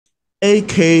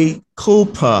AK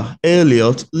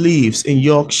Cooper-Elliot lives in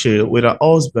Yorkshire with her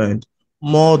husband,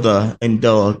 mother, and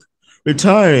dog.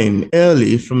 Retiring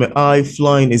early from a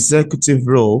high-flying executive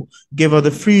role gave her the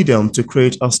freedom to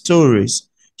create her stories.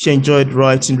 She enjoyed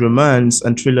writing romance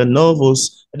and thriller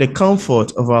novels at the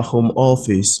comfort of her home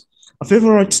office. Her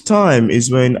favorite time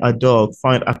is when her dog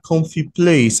finds a comfy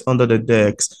place under the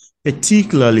decks,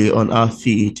 particularly on her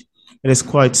feet. It is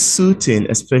quite soothing,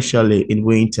 especially in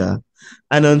winter.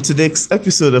 And on today's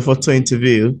episode of Auto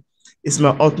Interview, it's my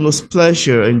utmost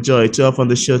pleasure and joy to have on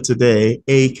the show today,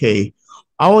 AK.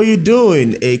 How are you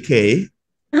doing, AK?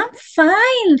 I'm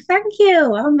fine, thank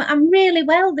you. I'm really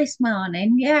well this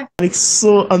morning. Yeah, It's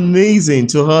so amazing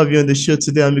to have you on the show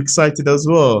today. I'm excited as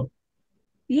well.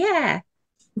 yeah,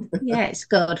 yeah. It's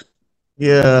good.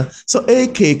 Yeah. So,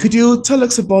 AK, could you tell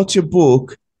us about your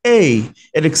book?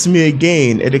 It's me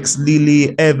again. It's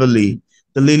Lily Everly,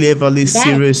 the Lily Everly Yeah.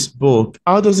 series book.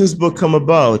 How does this book come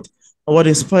about? What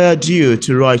inspired you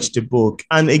to write the book?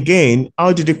 And again,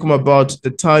 how did it come about the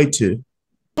title?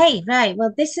 Hey, right.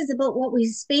 Well, this is about what we're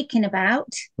speaking about,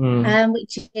 Hmm.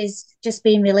 which is just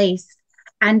being released.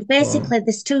 And Wow. basically,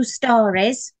 there's two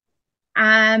stories.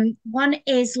 One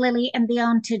is Lily and the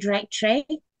Haunted Rectory.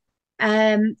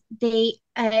 The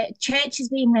church is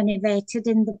being renovated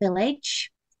in the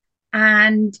village,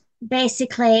 and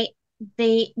basically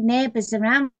the neighbours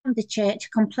around the church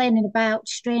complaining about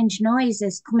strange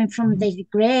noises coming from the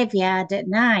graveyard at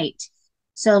night.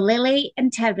 So Lily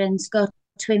and Terence go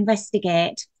to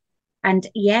investigate. And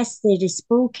yes, there is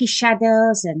spooky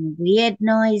shadows and weird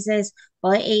noises,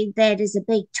 but there is a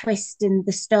big twist in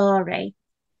the story.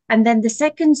 And then the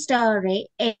second story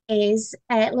is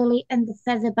Lily and the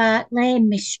Featherbark Lane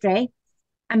mystery,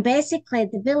 and basically,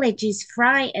 the village is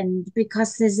frightened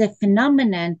because there's a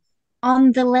phenomenon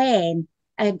on the lane,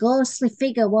 a ghostly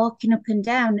figure walking up and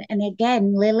down. And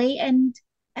again, Lily and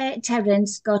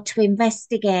Terence go to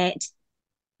investigate.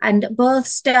 And both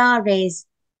stories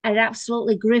are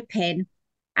absolutely gripping,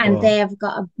 and they Wow. have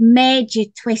got a major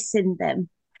twist in them.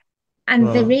 And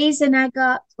the Wow. reason I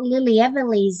got Lily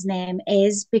Everly's name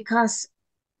is because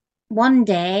one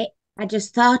day I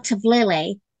just thought of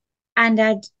Lily, and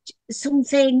I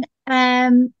something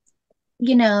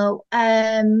you know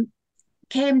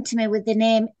came to me with the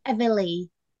name Everly,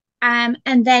 and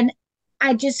then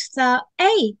I just thought,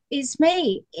 hey, it's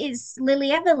me, it's Lily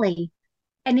Everly,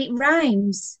 and it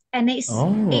rhymes, and it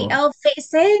Oh. all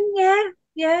fits in. Yeah,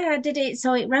 yeah, I did it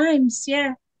so it rhymes.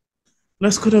 Yeah.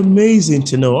 That's quite amazing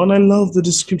to know. And I love the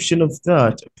description of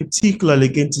that, particularly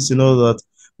getting to know that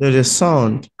there's a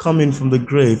sound coming from the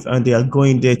grave and they are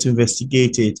going there to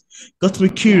investigate it. Got me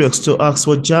curious Yes. to ask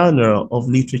what genre of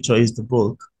literature is the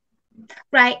book?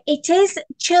 Right, it is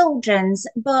children's,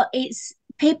 but it's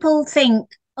people think,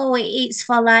 oh, it's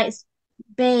for like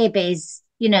babies,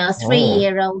 3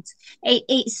 year Oh, olds.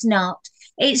 It's not.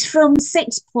 It's from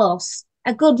 6 plus.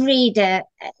 A good reader,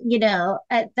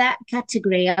 at that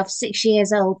category of 6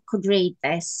 years old could read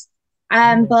this.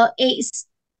 oh, But it's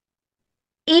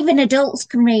even adults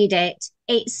can read it.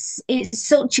 It's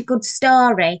such a good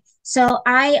story. So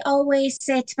I always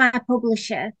say to my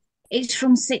publisher, it's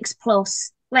from 6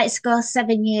 plus. Let's go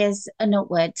 7 years and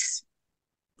upwards.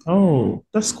 oh,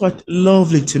 that's quite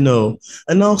lovely to know.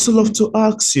 And I also love to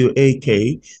ask you,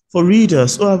 AK, for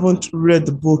readers who haven't read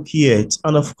the book yet,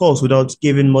 and of course, without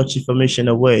giving much information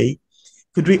away,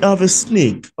 could we have a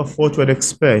sneak of what we'd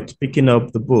expect picking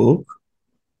up the book?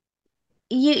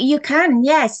 You can,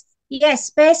 yes. Yes,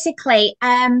 basically,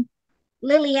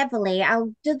 Lily Everly,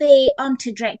 I'll do the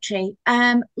onto directory.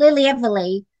 Lily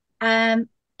Everly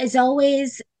is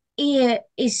always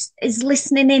is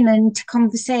listening in into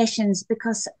conversations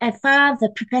because her father,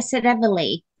 Professor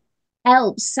Everly,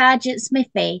 helps Sergeant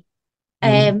Smithy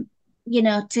Mm,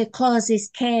 um, to close his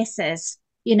cases,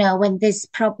 when there's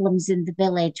problems in the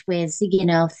village with,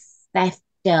 theft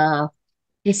or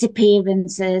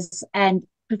disappearances, and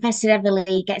Professor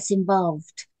Everly gets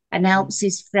involved and helps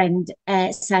his friend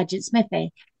Sergeant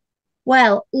Smithy.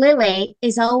 Well, Lily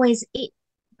is always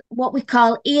what we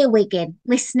call earwigging,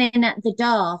 listening at the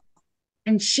door,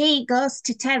 and she goes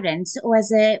to Terence, who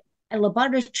has a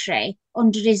laboratory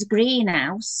under his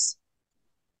greenhouse,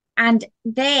 and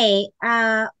they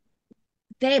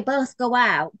both go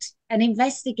out and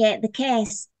investigate the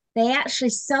case. They actually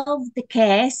solve the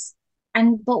case,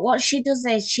 and but what she does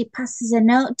is she passes a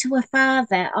note to her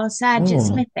father or Sergeant oh,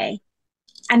 Smithy,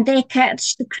 and they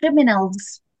catch the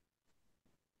criminals,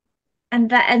 and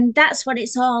that's what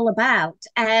it's all about.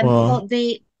 well,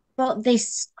 But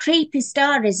this creepy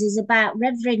stories is about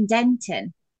Reverend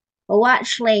Denton, who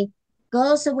actually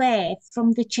goes away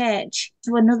from the church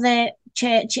to another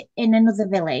church in another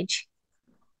village,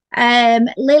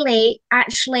 Lily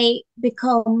actually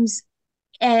becomes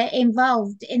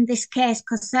involved in this case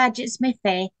because Sergeant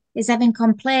Smithy is having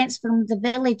complaints from the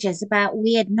villagers about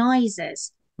weird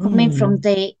noises coming from Hmm.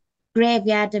 the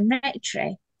graveyard and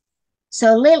rectory.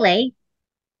 So Lily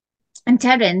and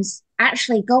Terence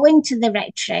actually go into the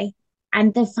rectory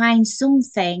and they find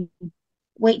something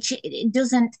which it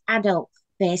doesn't add up,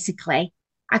 basically.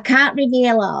 I can't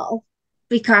reveal all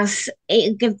because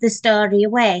it'll give the story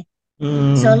away.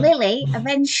 So Hmm. Lily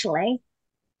eventually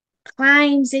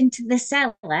climbs into the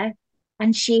cellar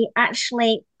and she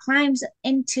actually climbs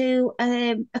into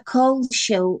a coal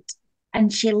chute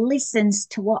and she listens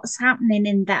to what's happening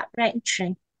in that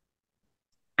rectory.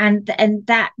 And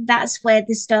that's where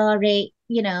the story,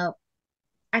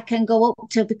 I can go up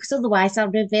to because otherwise I'll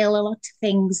reveal a lot of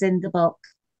things in the book.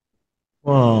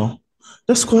 Wow.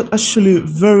 That's quite actually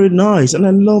very nice, and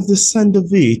I love the sound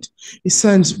of it. It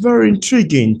sounds very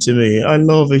intriguing to me. I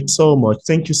love it so much.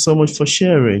 Thank you so much for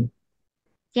sharing.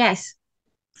 Yes,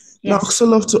 Now, I yes. also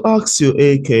love to ask you,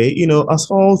 AK, as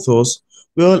authors,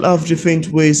 we all have different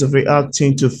ways of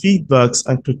reacting to feedbacks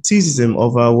and criticism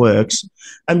of our works.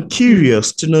 I'm Mm.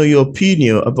 curious to know your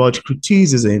opinion about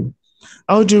criticism.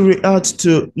 How do you react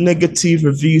to negative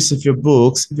reviews of your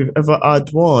books if you've ever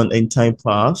had one in time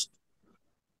past?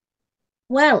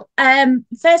 Well,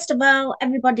 first of all,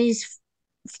 everybody's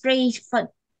free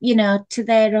for, to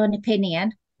their own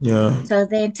opinion. Yeah. So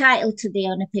they're entitled to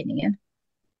their own opinion.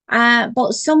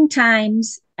 But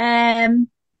sometimes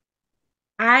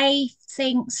I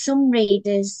think some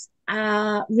readers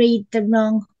read the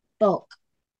wrong book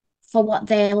for what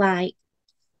they like.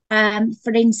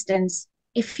 For instance,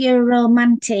 if you're a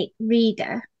romantic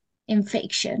reader in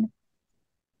fiction,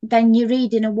 then you're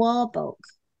reading a war book.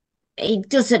 It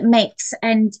doesn't mix,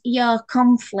 and your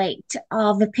conflict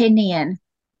of opinion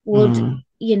would, Mm,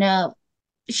 you know,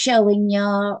 show in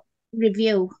your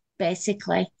review,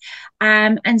 basically.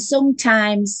 And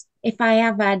sometimes, if I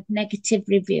have had negative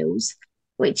reviews,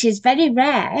 which is very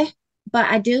rare, but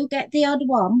I do get the odd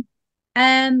one,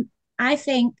 I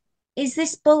think, is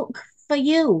this book for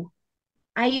you?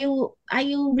 Are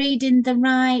you reading the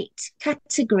right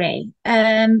category?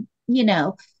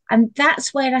 And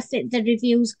that's where I think the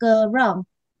reviews go wrong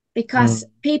because mm,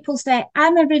 people say,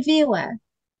 I'm a reviewer,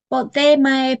 but they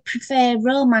may prefer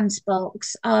romance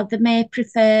books or they may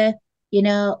prefer, you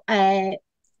know, uh,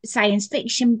 science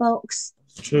fiction books.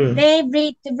 it's true. They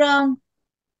read the wrong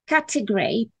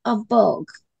category of book,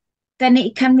 then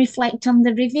it can reflect on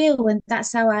the review, and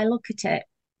that's how I look at it.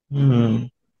 Mm.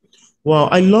 Wow,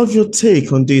 I love your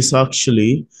take on this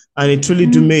actually, and it really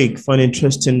do Mm, make for an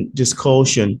interesting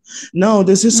discussion. Now,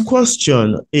 there's this mm,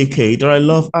 question, AK, that I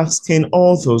love asking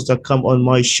authors that come on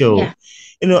my show. yeah.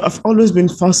 I've always been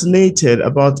fascinated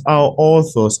about how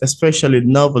authors, especially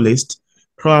novelists,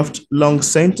 craft long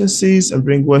sentences and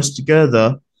bring words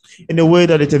together in a way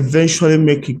that it eventually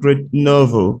make a great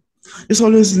novel. This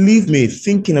always leave me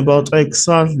thinking about how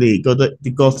exactly they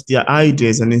got their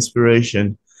ideas and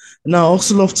inspiration. Now, I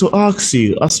also love to ask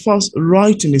you, as far as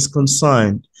writing is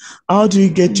concerned, how do you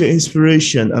get Mm. your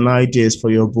inspiration and ideas for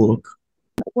your book?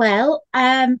 Well,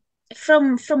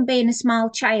 from being a small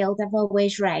child, I've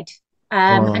always read,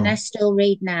 and I Wow. still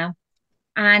read now.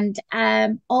 And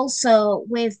also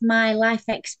with my life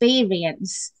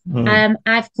experience, Mm,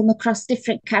 I've come across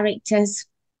different characters,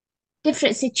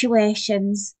 different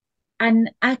situations, and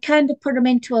I kind of put them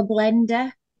into a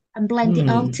blender and blend it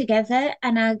all mm. together,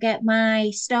 and I get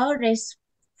my stories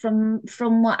from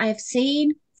what I've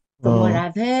seen, from what Wow.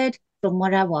 I've heard, from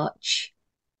what I watch.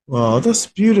 Wow, that's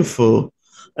beautiful.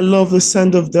 I love the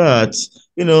sound of that.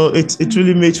 It Mm.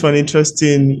 really made for an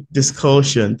interesting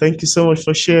discussion. Thank you so much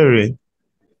for sharing.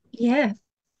 Yeah,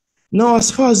 Now,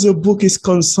 as far as your book is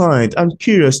concerned, I'm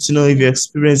curious to know if you yeah.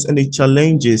 experienced any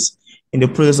challenges in the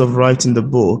process of writing the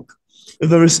book. If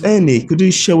there is any, could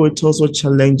you share with us what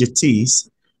challenge it is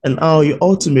and how you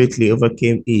ultimately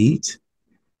overcame it?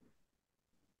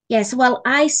 Yes, well,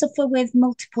 I suffer with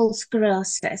multiple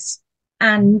sclerosis,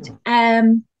 and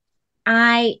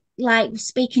I like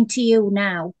speaking to you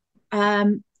now.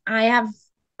 I have,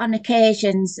 on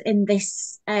occasions in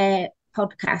this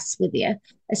podcast with you,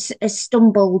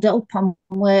 stumbled up on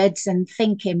words and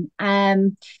thinking.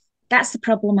 That's the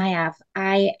problem I have.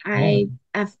 I Oh,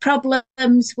 have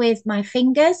problems with my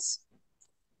fingers.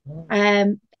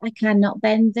 I cannot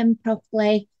bend them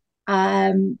properly.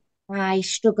 I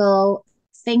struggle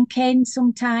thinking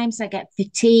sometimes. I get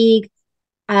fatigue.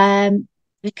 I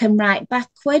can write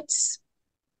backwards.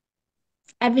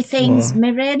 Everything's oh,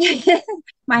 mirrored.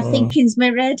 My oh, thinking's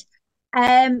mirrored.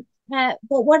 But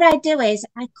what I do is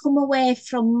I come away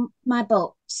from my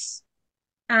books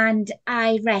and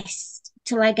I rest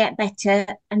till I get better,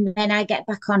 and then I get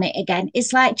back on it again.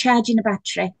 It's like charging a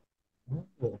battery.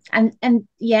 And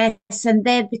yes, and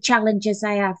they're the challenges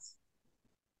I have.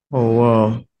 Oh,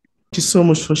 wow. Thank you so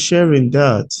much for sharing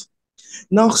that.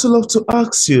 Now, I'd also love to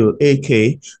ask you,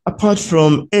 AK, apart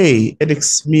from A,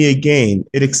 it's me again,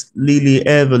 it's Lily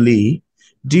Everly,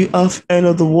 do you have any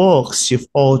other works you've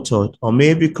authored or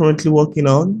maybe currently working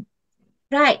on?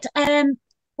 Right.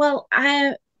 Well,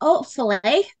 I hopefully,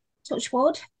 touch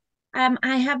wood,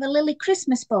 I have a Lily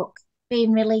Christmas book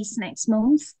being released next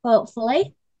month,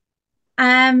 hopefully.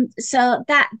 So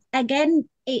that again,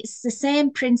 it's the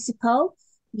same principle.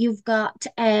 You've got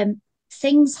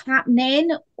things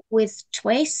happening with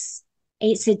twists.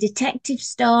 It's a detective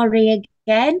story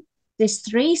again. There's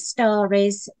three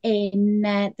stories in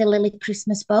the Lily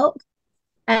Christmas book.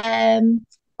 Um,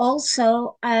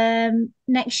 Also,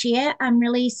 next year I'm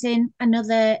releasing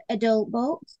another adult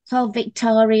book called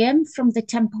Victorian from the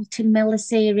Templeton Miller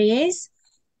series.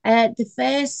 The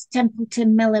first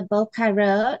Templeton Miller book I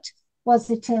wrote was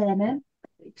The Turner,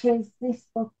 which is this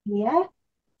book here.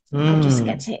 I'll just Mm,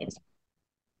 get it.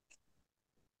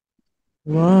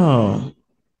 wow.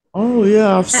 Oh,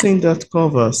 yeah, I've Uh, seen that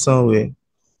cover somewhere on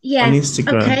yeah,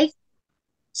 Instagram. okay.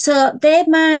 So they're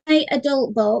my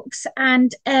adult books,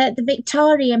 and the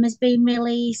Victorium has been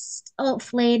released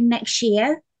hopefully next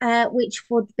year, which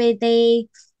would be the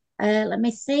let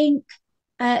me think,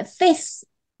 fifth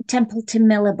Templeton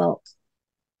Miller book.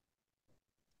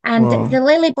 And Wow. The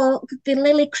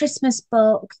Lily Christmas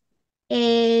book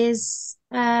is,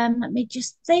 let me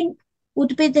just think,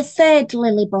 would be the third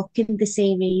Lily book in the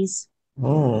series.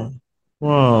 Oh,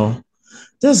 wow.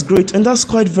 That's great. And that's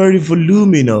quite very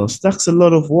voluminous. That's a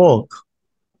lot of work.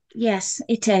 Yes,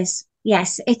 it is.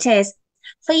 Yes, it is.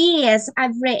 For years,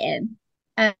 I've written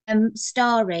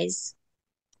stories,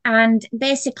 and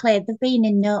basically they've been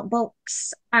in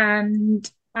notebooks, and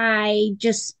I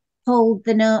just pulled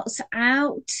the notes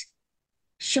out,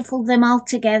 shuffle them all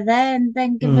together, and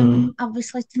then give Hmm. them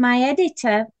obviously to my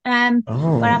editor.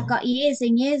 Where I've Oh, got years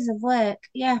and years of work.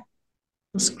 Yeah.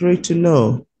 that's great to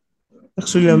know.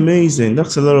 That's really Mm. amazing.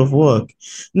 That's a lot of work.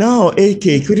 Now,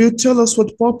 AK, could you tell us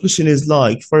what publishing is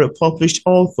like for a published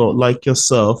author like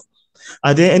yourself?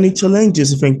 Are there any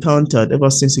challenges you've encountered ever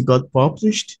since you got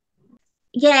published?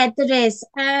 Yeah, there is.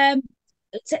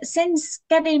 Since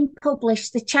getting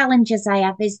published, the challenges I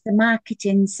have is the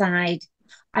marketing side.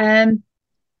 Um,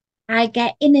 I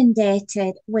get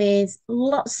inundated with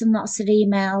lots and lots of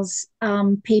emails,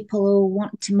 people who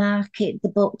want to market the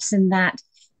books and that.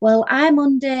 Well, I'm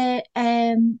under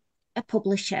a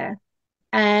publisher,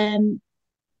 um,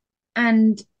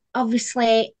 and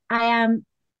obviously I am,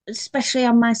 especially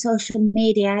on my social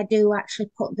media, I do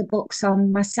actually put the books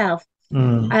on myself.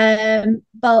 Hmm.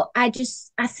 But I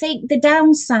think the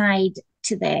downside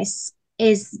to this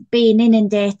is being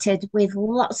inundated with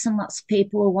lots and lots of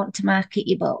people who want to market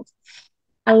your book.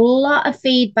 A lot of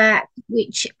feedback,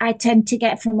 which I tend to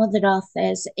get from other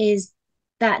authors, is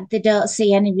that they don't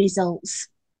see any results.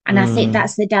 And I think Hmm.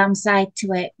 that's the downside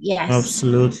to it. Yes.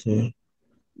 Absolutely.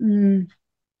 Mm,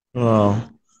 Wow.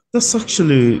 That's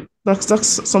something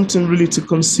really to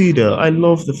consider. I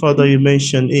love the fact that you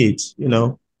mentioned it.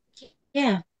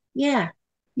 yeah. Yeah.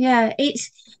 Yeah.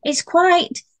 It's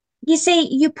quite, you see,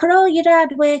 you put all your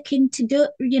hard work into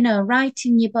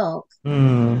writing your book.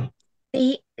 Hmm.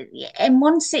 the and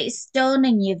once it's done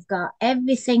and you've got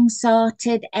everything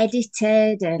sorted,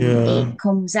 edited, and it Yeah,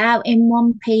 comes out in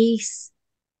one piece,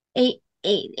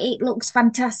 it looks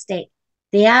fantastic.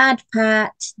 The hard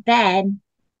part then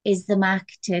is the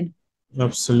marketing.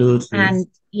 absolutely. And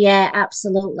yeah,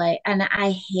 absolutely. And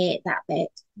I hate that bit.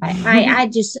 I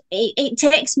just it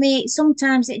takes me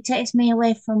sometimes it takes me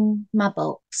away from my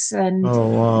books, and Oh,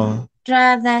 wow.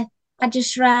 rather I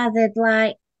just rather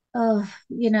like, oh,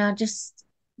 just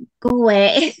go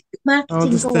away. I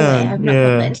Marketing, go away. understand. I'm not Yeah,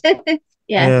 bothered.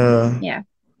 Yeah, yeah. yeah,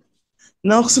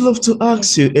 Now, I'd also love to yeah.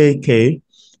 ask you, AK,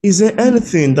 is there Mhm.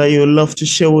 anything that you would love to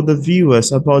share with the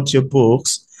viewers about your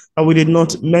books that we did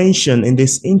not mention in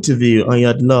this interview and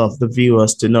you'd love the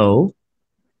viewers to know?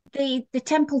 The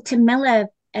Templeton Miller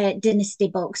dynasty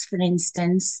books, for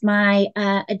instance, my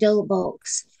adult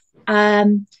books,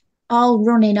 um, all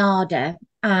run in order,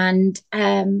 and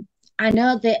I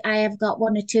know that I have got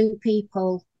one or two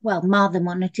people, well, more than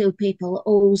one or two people,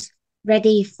 who's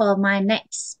ready for my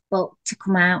next book to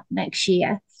come out next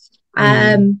year.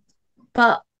 Mm, Um,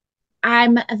 but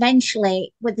I'm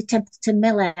eventually with the Templeton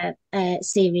Miller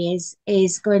series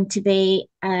is going to be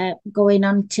going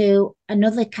on to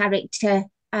another character.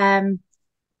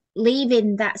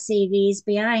 leaving that series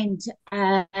behind.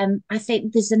 I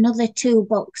think there's another two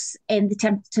books in the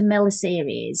Templeton Miller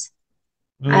series.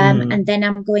 And Mm, then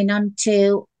I'm going on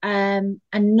to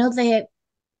another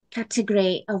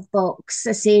category of books,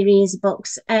 a series of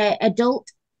books, adult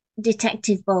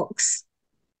detective books.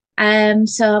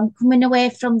 So I'm coming away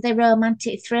from the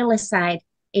romantic thriller side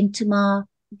into more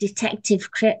detective,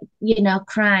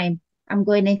 crime. I'm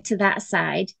going into that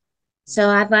side. So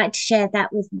I'd like to share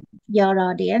that with your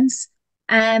audience.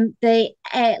 The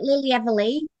Lily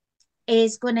Everly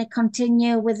is going to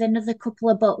continue with another couple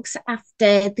of books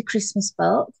after the Christmas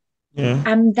book. yeah.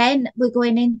 And then we're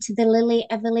going into the Lily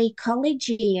Everly college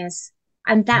years,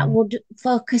 and that Mm. would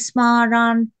focus more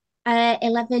on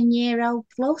 11-year-old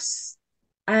plus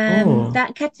Oh,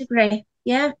 that category.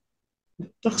 Yeah.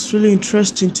 that's really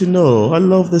interesting to know. I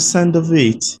love the sound of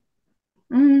it.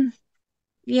 Mm,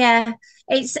 yeah.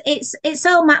 It's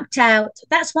all mapped out.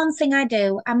 That's one thing I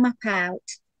do. I map out.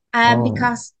 Oh,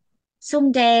 Because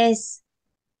some days,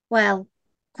 well,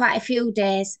 quite a few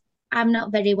days, I'm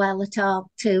not very well at all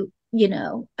to,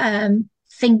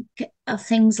 think of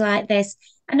things like this.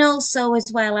 And also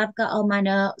as well, I've got all my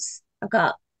notes. I've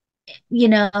got,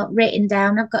 written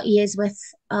down. I've got years worth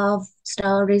of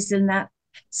stories and that.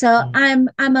 So mm,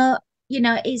 I'm a,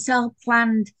 it's all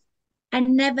planned. I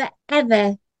never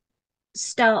ever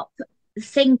stop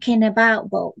thinking about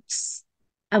books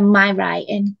and my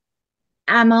writing.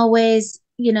 I'm always,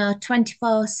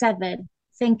 24/7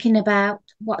 thinking about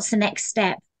what's the next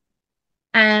step.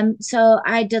 So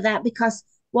I do that because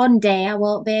one day I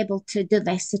won't be able to do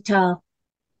this at all.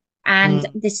 And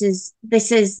mm. this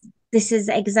is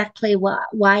exactly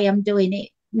why I'm doing it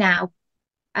now.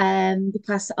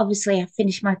 Because obviously I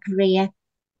finished my career.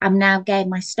 I'm now getting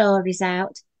my stories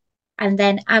out. And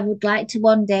then I would like to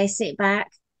one day sit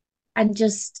back and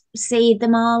just see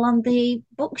them all on the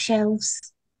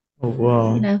bookshelves, Oh, you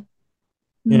wow. know.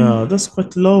 Mm, Yeah, that's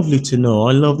quite lovely to know.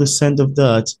 I love the sound of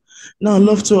that. Now, I'd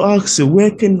love mm. to ask you, where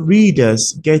can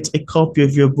readers get a copy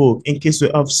of your book in case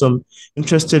we have some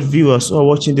interested viewers who are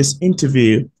watching this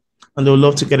interview and they would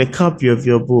love to get a copy of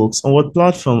your books? On what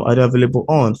platform are they available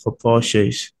on for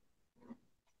purchase?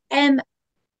 Um,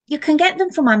 you can get them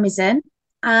from Amazon.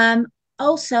 Um,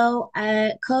 Also,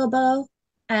 Kobo, all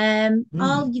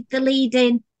Mm. the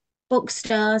leading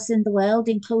bookstores in the world,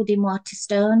 including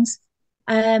Waterstones.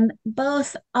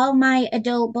 Both all my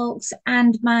adult books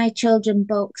and my children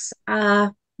books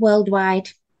are worldwide.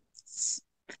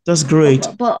 That's But great.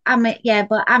 but, but yeah,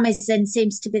 but Amazon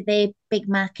seems to be the big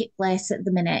marketplace at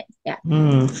the minute. Yeah,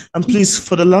 And please,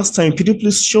 for the last time, could you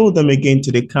please show them again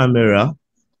to the camera,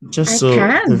 just I so the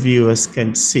can. viewers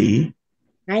can see?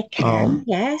 I can. Um,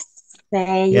 Yes.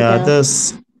 There you yeah, go.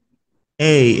 that's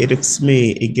Hey, it's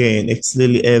me again. It's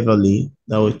Lily Everly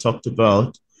that we talked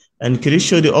about. And can you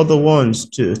show the other ones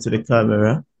too to the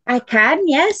camera? I can,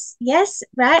 yes, yes.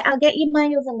 Right, I'll get you my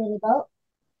other lily book.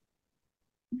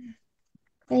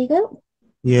 There you go.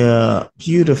 Yeah,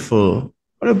 beautiful.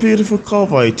 What a beautiful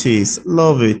cover it is.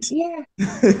 Love it. Yeah,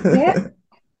 yeah.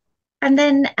 And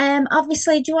then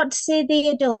obviously, do you want to see the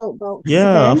adult books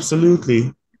Yeah, again?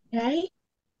 absolutely. Okay,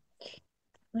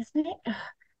 with me.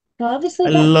 So obviously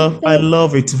I that's the love I big,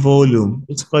 love its volume.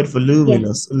 It's quite yeah,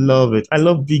 voluminous. I love it. I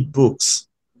love big books.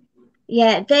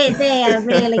 yeah, they are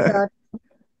really good.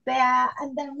 They are,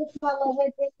 and then we follow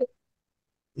with the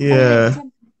Yeah.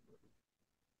 temp-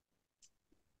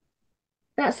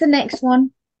 that's the next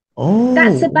one.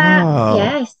 That's Oh, about, wow.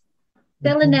 yes,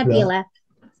 Stella Nebula. Nebula.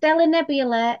 Stella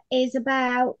Nebula is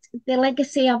about the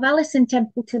legacy of Alison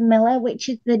Templeton Miller, which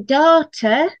is the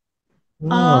daughter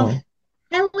of Wow.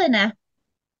 Helena.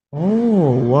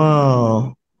 Oh,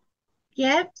 wow.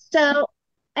 Yeah. So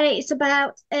it's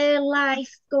about her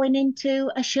life going into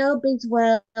a showbiz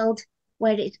world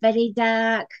where it's very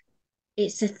dark.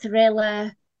 It's a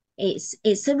thriller.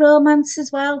 It's a romance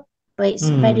as well, but it's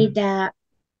very Hmm. dark.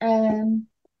 Um,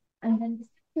 and then the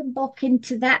second book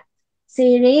into that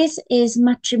series is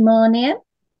Matrimonium.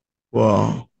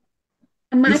 Wow.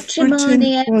 And You've written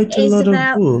Matrimonium quite a is lot of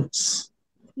about, books.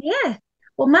 yeah.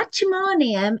 Well,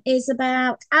 Matrimonium is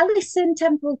about Alison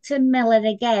Templeton Miller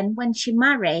again when she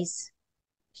marries.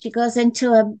 She goes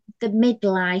into the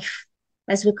midlife,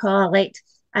 as we call it,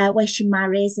 where she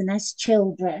marries and has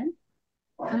children.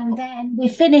 And then we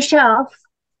finish off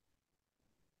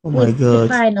Oh my with the God.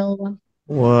 final one.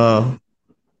 Wow.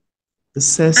 The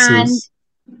And Cecils.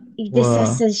 Wow.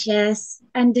 Decessus, yes.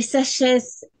 And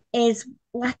Decessus is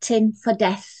Latin for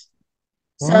death.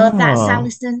 So that's Wow.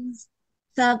 Alison's.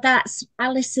 So that's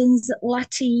Alison's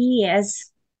latter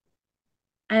years.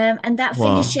 And that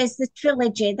Wow. finishes the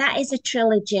trilogy. That is a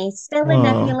trilogy. Stellar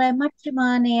Wow. Nebula,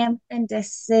 Matrimonium, and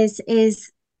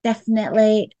is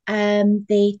definitely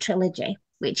the trilogy,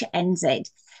 which ends it.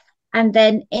 And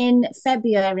then in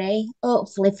February,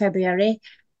 hopefully February,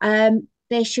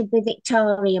 there should be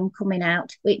Victorium coming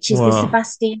out, which is the Wow.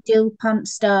 Sebastian Dupont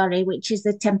story, which is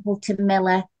the Templeton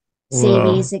Miller Wow.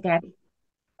 series again.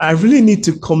 I really need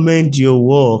to commend your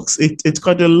works. It's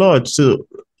quite a lot to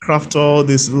craft all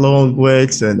these long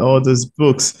works and all those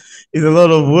books. It's a lot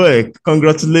of work.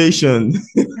 Congratulations.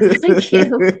 Thank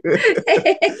you.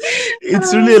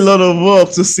 It's really a Oh, lot of work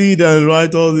to sit and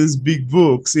write all these big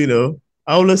books, you know.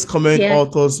 I always commend yeah,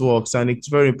 authors' works, and it's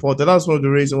very important. That's one of the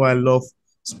reasons why I love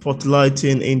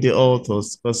spotlighting indie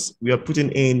authors, because we are putting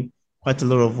in quite a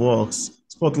lot of works.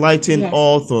 Spotlighting yes,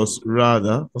 authors,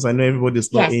 rather, because I know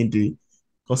everybody's not yes, indie,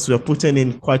 because we are putting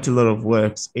in quite a lot of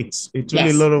works. It's really a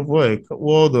yes. lot of work.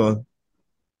 Well done.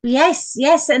 Yes,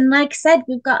 yes. And like I said,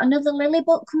 we've got another Lily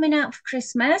book coming out for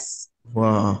Christmas.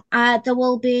 Wow. There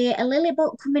will be a Lily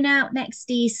book coming out next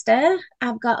Easter.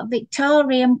 I've got a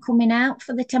Victorium coming out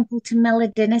for the Templeton Miller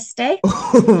dynasty.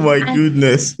 Oh my And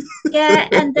goodness. yeah,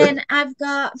 and then I've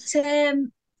got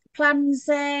plans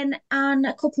in on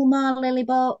a couple more Lily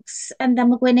books, and then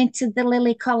we're going into the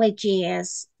Lily College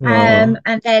years. Wow.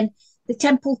 And then the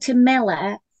Templeton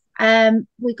Miller,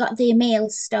 we got the Emile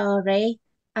story.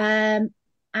 Um,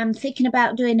 I'm thinking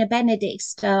about doing a Benedict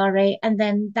story, and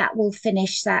then that will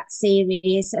finish that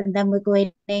series, and then we're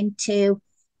going into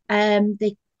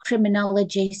the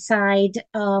criminology side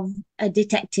of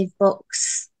detective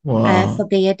books for Wow.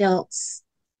 the adults.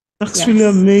 That's really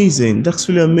Yes. amazing. That's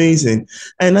really amazing.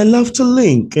 And I love to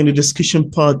link in the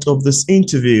discussion part of this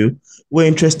interview where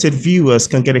interested viewers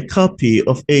can get a copy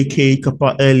of AK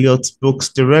Cooper-Elliot's books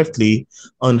directly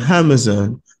on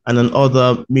Amazon and on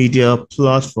other media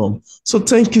platform. So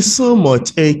thank you so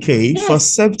much, AK, for Yes.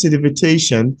 accepting the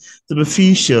invitation to be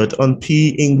featured on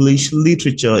P English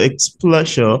Literature. It's a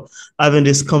pleasure having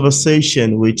this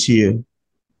conversation with you.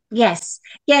 Yes.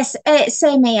 Yes.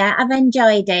 Same here. I've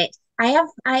enjoyed it. I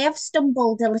have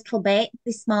stumbled a little bit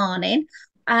this morning.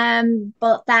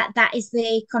 But that is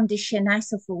the condition I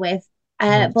suffer with.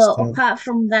 I But understand. apart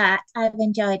from that, I've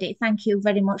enjoyed it. Thank you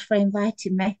very much for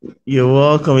inviting me. You're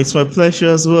welcome. It's my pleasure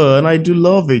as well. And I do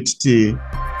love it too.